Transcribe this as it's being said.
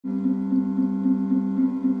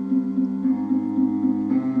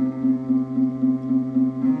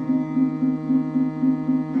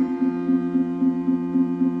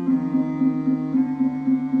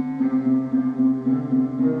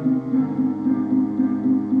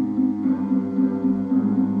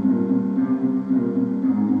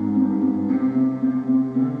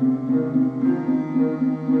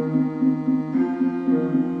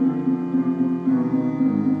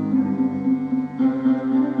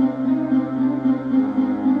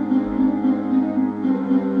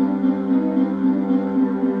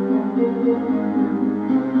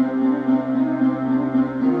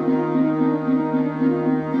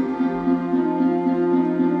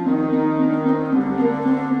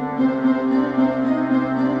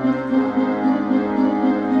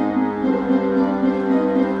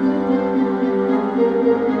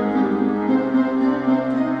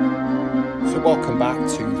Welcome back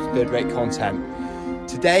to Third Rate Content.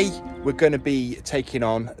 Today we're going to be taking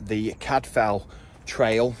on the Cadfael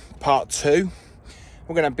Trail Part 2.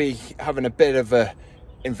 We're going to be having a bit of a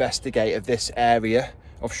investigate of this area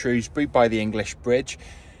of Shrewsbury by the English Bridge,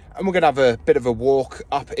 and we're going to have a bit of a walk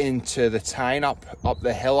up into the town, up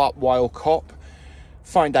the hill, up Wild Cop,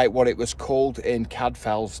 find out what it was called in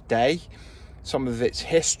Cadfael's day, some of its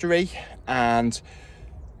history, and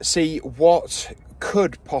see what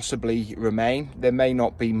could possibly remain. There may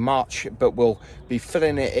not be much, but we'll be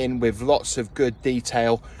filling it in with lots of good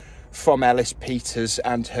detail from Ellis Peters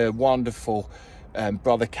and her wonderful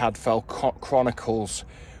Brother Cadfael Chronicles,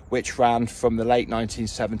 which ran from the late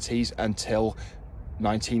 1970s until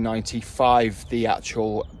 1995, the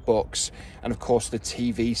actual books, and of course the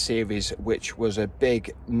TV series, which was a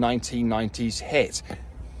big 1990s hit.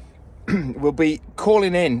 We'll be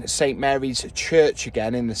calling in St Mary's Church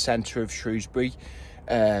again in the centre of Shrewsbury,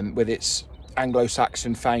 with its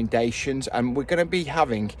Anglo-Saxon foundations, and we're going to be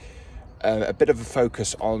having a bit of a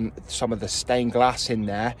focus on some of the stained glass in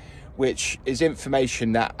there, which is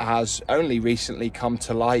information that has only recently come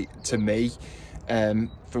to light to me from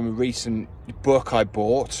a recent book I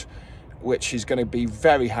bought, which is going to be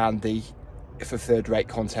very handy for third-rate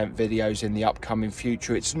content videos in the upcoming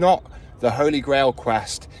future. It's not the Holy Grail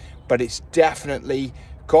quest, but it's definitely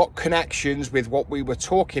got connections with what we were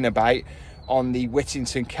talking about on the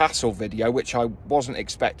Whittington Castle video, which I wasn't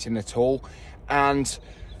expecting at all, and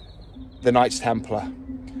the Knights Templar.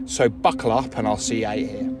 So buckle up and I'll see you out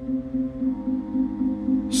here.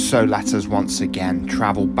 So let us once again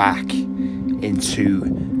travel back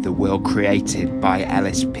into the world created by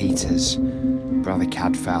Ellis Peters, Brother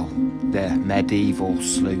Cadfael, the medieval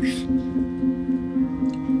sleuth,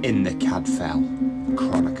 in the Cadfael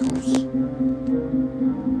Chronicles.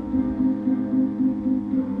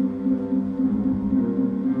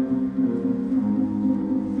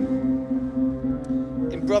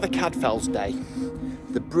 In Brother Cadfael's day,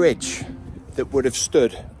 the bridge that would have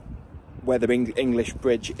stood where the English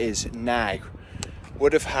Bridge is now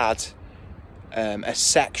would have had a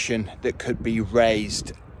section that could be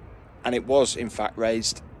raised, and it was in fact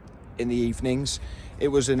raised in the evenings. It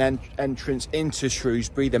was an entrance into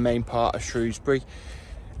Shrewsbury, the main part of Shrewsbury,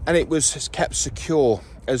 and it was kept secure,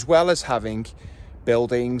 as well as having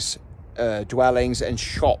buildings, dwellings and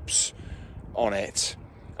shops on it.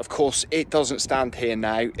 Of course, it doesn't stand here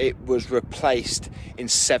now. It was replaced in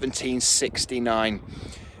 1769,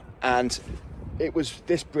 and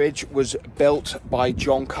this bridge was built by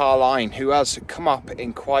John Carline, who has come up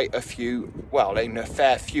in quite a few, well, in a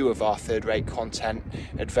fair few of our third-rate content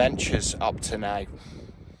adventures up to now.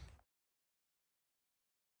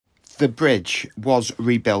 The bridge was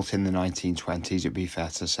rebuilt in the 1920s, it'd be fair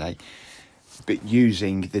to say, but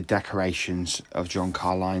using the decorations of John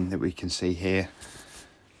Carline that we can see here.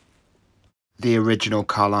 The original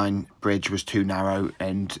Carline Bridge was too narrow,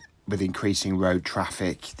 and with increasing road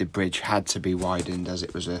traffic, the bridge had to be widened as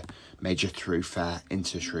it was a major thoroughfare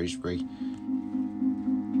into Shrewsbury.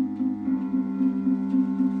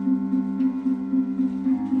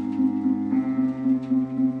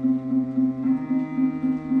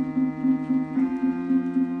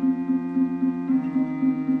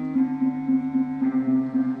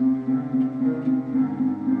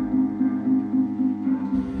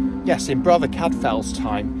 Yes, in Brother Cadfael's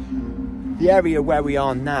time, the area where we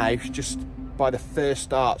are now, just by the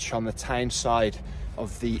first arch on the town side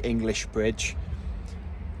of the English Bridge,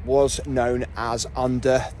 was known as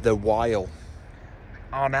Under the Weil.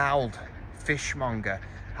 Arnold, fishmonger,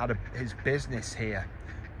 had his business here,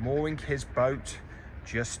 mooring his boat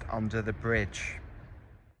just under the bridge.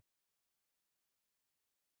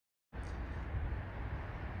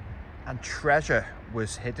 And treasure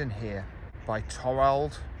was hidden here by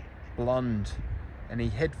Torald Blund, and he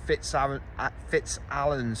hid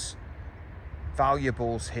Fitzallen's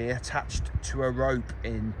valuables here, attached to a rope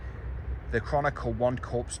in the Chronicle, One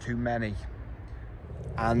Corpse Too Many.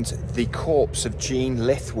 And the corpse of Jean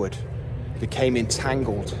Lithwood became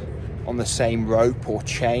entangled on the same rope or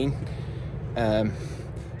chain.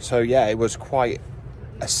 So yeah, it was quite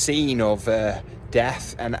a scene of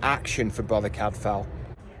death and action for Brother Cadfael.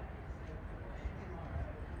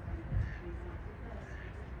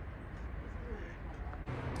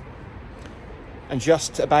 And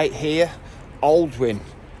just about here, Aldwyn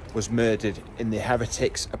was murdered in The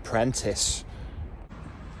Heretic's Apprentice.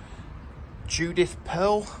 Judith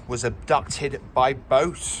Pearl was abducted by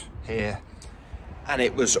boat here. And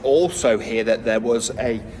it was also here that there was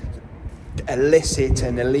a illicit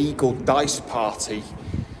and illegal dice party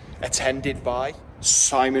attended by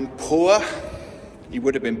Simon Poor. He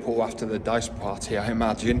would have been poor after the dice party, I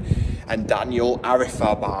imagine. And Daniel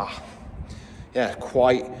Arifabar. Yeah,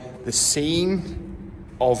 quite the scene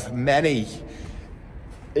of many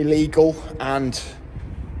illegal and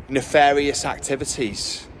nefarious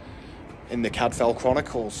activities in the Cadfael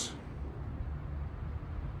Chronicles.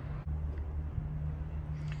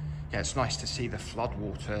 Yeah, it's nice to see the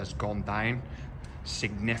floodwater has gone down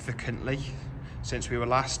significantly since we were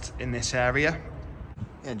last in this area.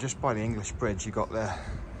 Yeah, just by the English bridge, you got the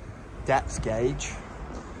depth gauge.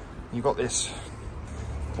 You got this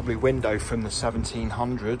probably window from the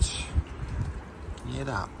 1700s. Can you hear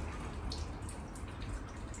that?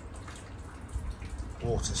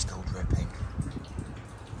 Water still dripping.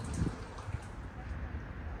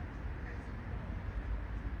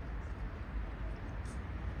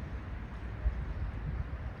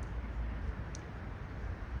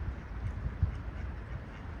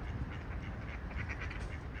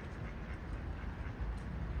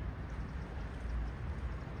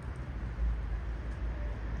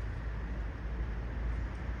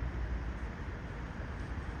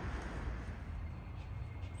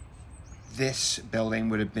 This building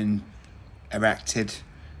would have been erected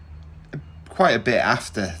quite a bit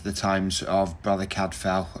after the times of Brother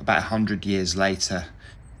Cadfael, about 100 years later.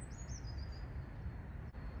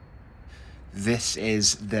 This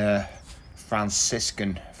is the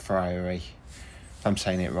Franciscan Friary. If I'm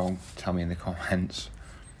saying it wrong, tell me in the comments.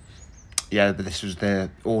 Yeah, but this was the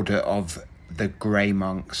order of the Grey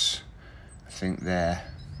Monks, I think their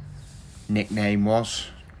nickname was.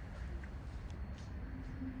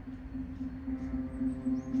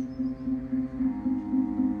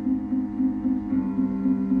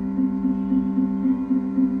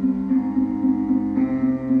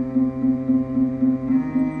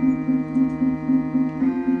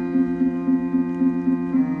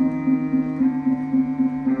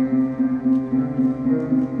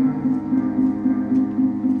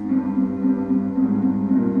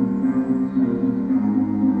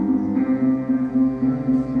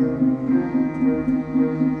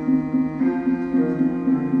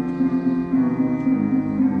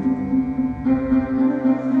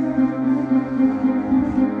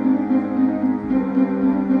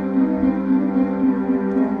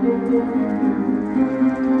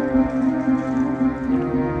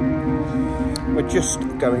 We're just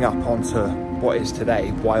going up onto what is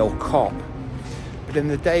today Weil Cop, but in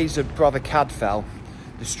the days of Brother Cadfael,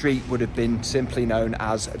 the street would have been simply known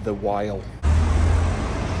as the Weil.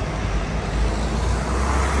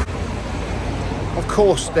 Of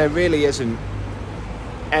course, there really isn't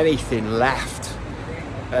anything left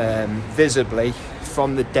visibly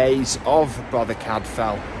from the days of Brother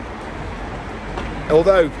Cadfael.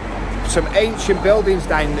 Although some ancient buildings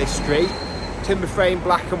down this street, timber frame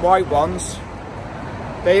black and white ones,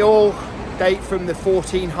 they all date from the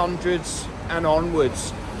 1400s and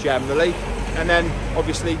onwards generally, and then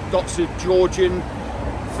obviously lots of Georgian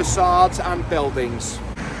facades and buildings.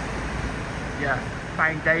 Yeah,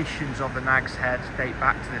 foundations of the Nag's Head date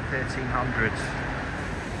back to the 1300s,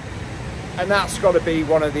 and that's got to be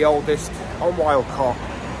one of the oldest on Weil Cop.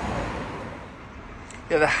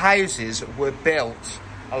 Yeah, the houses were built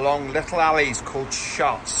along little alleys called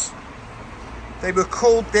shuts. They were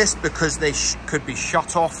called this because they could be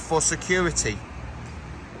shut off for security.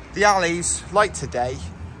 The alleys, like today,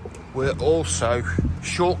 were also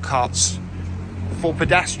shortcuts for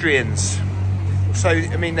pedestrians. So,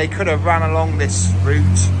 I mean, they could have ran along this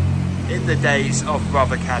route in the days of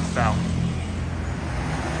Brother Cadfael.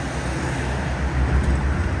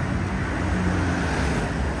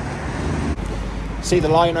 See, the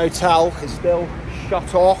Lion Hotel is still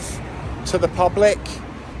shut off to the public,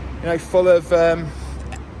 you know, full of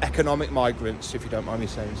economic migrants, if you don't mind me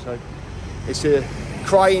saying so. It's a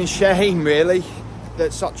crying shame, really,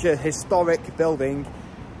 that such a historic building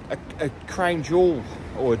a crown jewel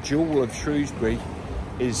or a jewel of Shrewsbury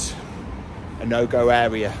is a no-go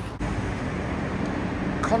area.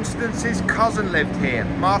 Constance's cousin lived here.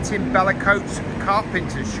 Martin Bellicote's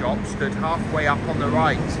carpenter's shop stood halfway up on the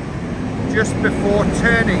right, just before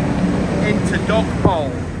turning into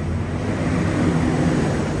Dogpole.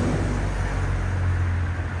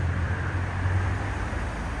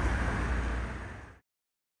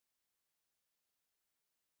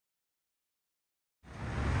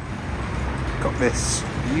 Got this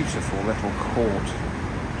beautiful little court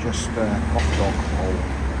just off Dogpole.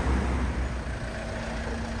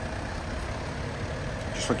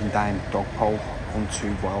 Just looking down Dogpole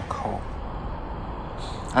onto Wellcott.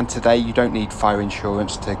 And today you don't need fire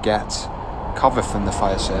insurance to get cover from the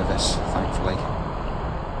fire service, thankfully.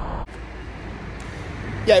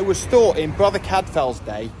 Yeah, it was thought in Brother Cadfael's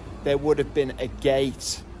day there would have been a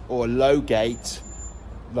gate or a low gate,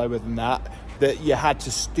 lower than that you had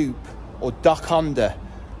to stoop or duck under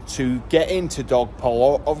to get into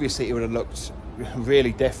Dogpole. Obviously it would have looked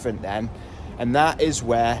really different then, and that is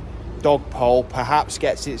where Dogpole perhaps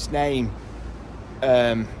gets its name,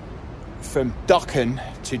 from ducken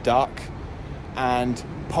to duck, and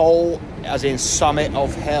pole as in summit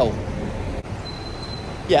of hill.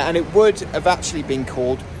 Yeah, and it would have actually been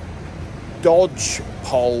called Dodge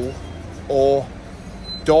Pole or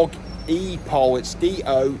Dog E Pole. It's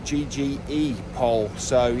D-O-G-G-E Pole.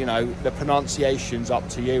 So, you know, the pronunciation's up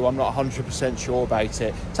to you. I'm not 100% sure about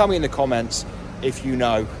it. Tell me in the comments if you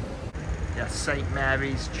know. Yeah, St.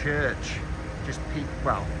 Mary's Church. Just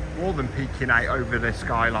more than peeking out over the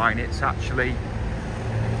skyline. It's actually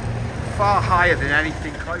far higher than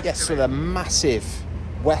anything close to it. So the massive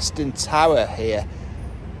Western Tower here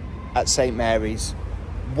at St. Mary's,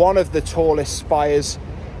 one of the tallest spires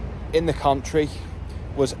in the country,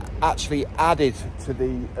 was actually added to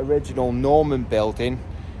the original Norman building,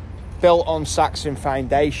 built on Saxon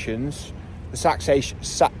foundations. The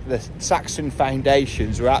Saxon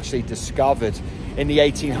foundations were actually discovered in the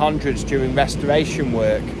 1800s during restoration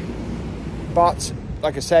work. But,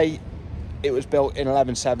 like I say, it was built in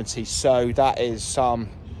 1170, so that is some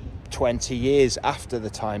 20 years after the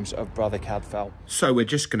times of Brother Cadfael. So we're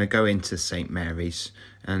just going to go into St. Mary's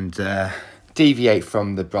and deviate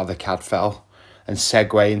from the Brother Cadfael and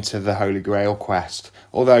segue into the Holy Grail quest.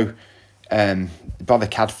 Although Brother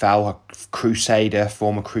Cadfael, a crusader,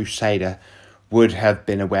 former crusader, would have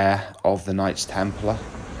been aware of the Knights Templar.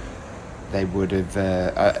 They would have,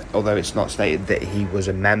 although it's not stated that he was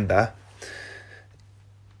a member,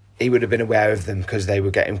 he would have been aware of them because they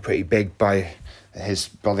were getting pretty big by his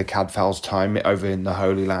Brother Cadfael's time over in the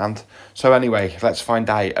Holy Land. So anyway, let's find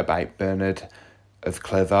out about Bernard of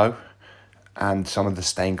Clairvaux and some of the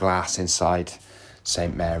stained glass inside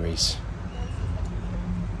St. Mary's.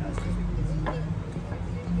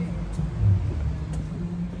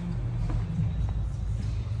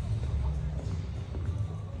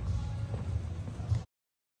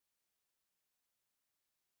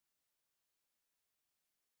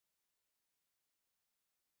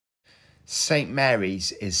 St.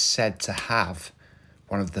 Mary's is said to have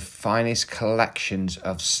one of the finest collections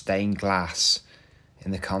of stained glass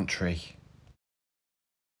in the country.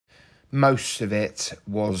 Most of it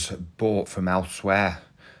was bought from elsewhere,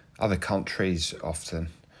 other countries often.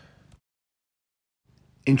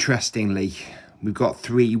 Interestingly, we've got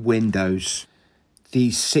 3 windows.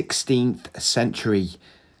 These 16th century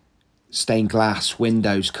stained glass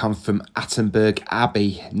windows come from Attenberg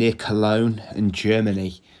Abbey near Cologne in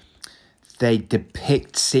Germany. They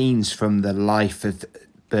depict scenes from the life of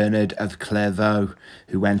Bernard of Clairvaux,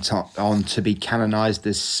 who went on to be canonised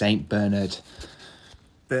as Saint Bernard.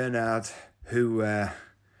 Bernard, who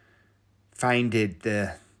founded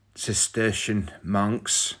the Cistercian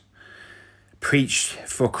monks, preached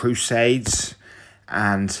for crusades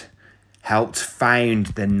and helped found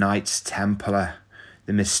the Knights Templar,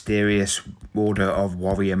 the mysterious order of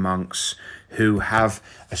warrior monks who have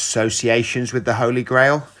associations with the Holy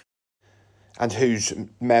Grail, and whose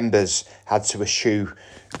members had to eschew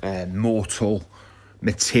mortal,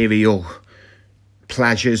 material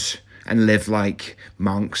pleasures and live like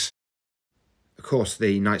monks. Of course,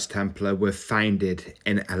 the Knights Templar were founded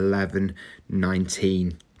in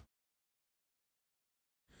 1119.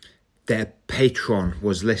 Their patron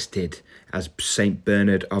was listed as Saint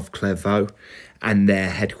Bernard of Clairvaux, and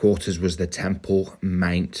their headquarters was the Temple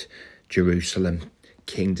Mount Jerusalem,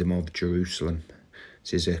 Kingdom of Jerusalem.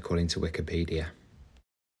 This is according to Wikipedia.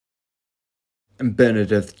 And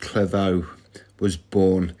Bernard of Clairvaux was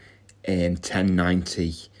born in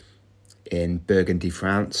 1090 in Burgundy,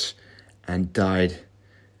 France, and died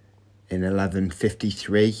in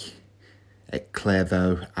 1153. at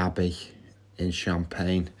Clairvaux Abbey in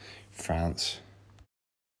Champagne, France.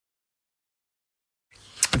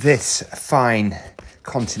 This fine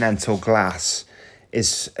continental glass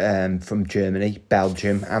is from Germany,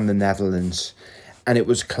 Belgium and the Netherlands, and it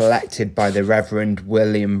was collected by the Reverend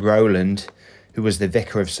William Rowland, who was the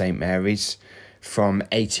vicar of St Mary's from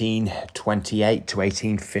 1828 to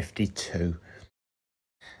 1852.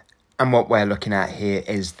 And what we're looking at here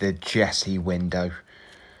is the Jesse window.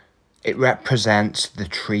 It represents the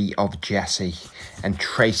tree of Jesse and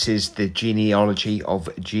traces the genealogy of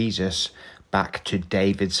Jesus back to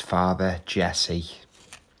David's father, Jesse.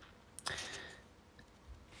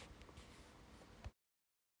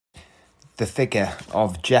 The figure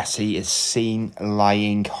of Jesse is seen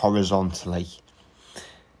lying horizontally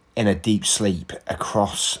in a deep sleep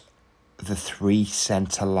across the 3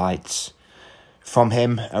 centre lights. From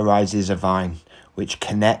him arises a vine which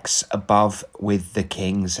connects above with the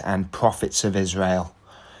kings and prophets of Israel,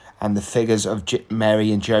 and the figures of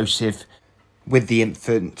Mary and Joseph with the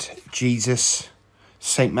infant Jesus,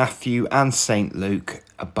 St Matthew and St Luke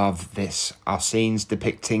above this are scenes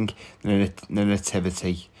depicting the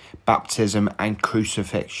Nativity, baptism and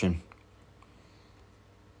crucifixion.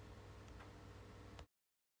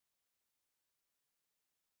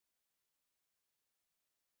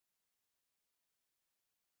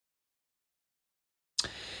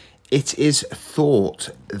 It is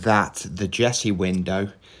thought that the Jesse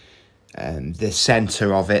window, the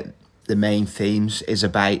centre of it, the main themes, is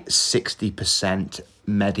about 60%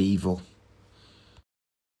 medieval.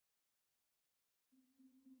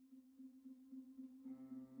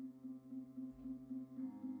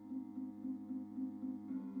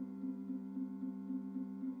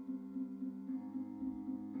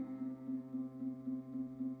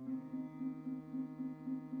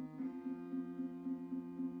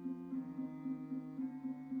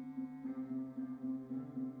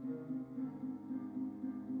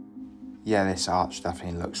 Yeah, this arch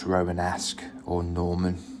definitely looks Romanesque or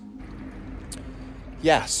Norman.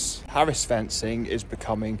 Yes, Harris fencing is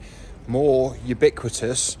becoming more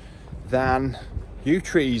ubiquitous than yew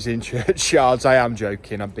trees in churchyards. I am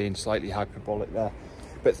joking, I'm being slightly hyperbolic there.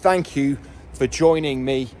 But thank you for joining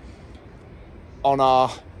me on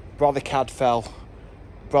our Brother Cadfael's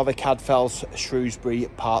Shrewsbury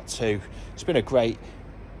Part 2. It's been a great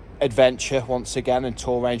adventure once again and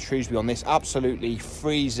tour around Shrewsbury on this absolutely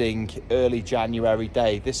freezing early January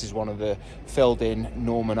day. This is one of the filled in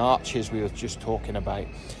Norman arches we were just talking about.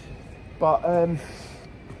 But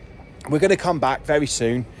we're going to come back very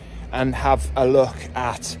soon and have a look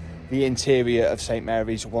at the interior of St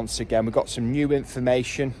Mary's once again. We've got some new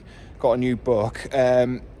information, got a new book.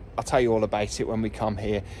 I'll tell you all about it when we come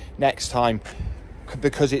here next time,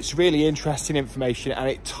 because it's really interesting information and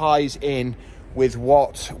it ties in with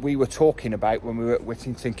what we were talking about when we were at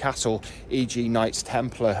Whittington Castle, e.g. Knights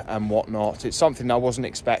Templar and whatnot. It's something I wasn't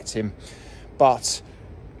expecting, but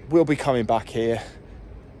we'll be coming back here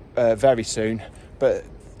very soon. But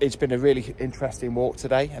it's been a really interesting walk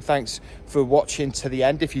today, and thanks for watching to the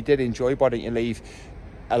end. If you did enjoy, why don't you leave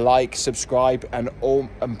a like, subscribe, and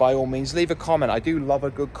by all means leave a comment. I do love a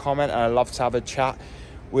good comment, and I love to have a chat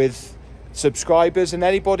with subscribers and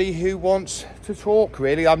anybody who wants to talk.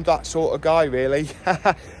 Really, I'm that sort of guy, really.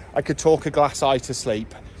 I could talk a glass eye to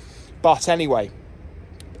sleep. But anyway,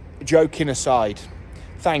 joking aside,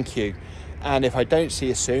 thank you. And if I don't see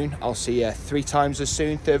you soon, I'll see you 3 times as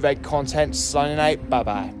soon. Third Rate Content signing out. Bye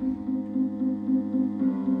bye.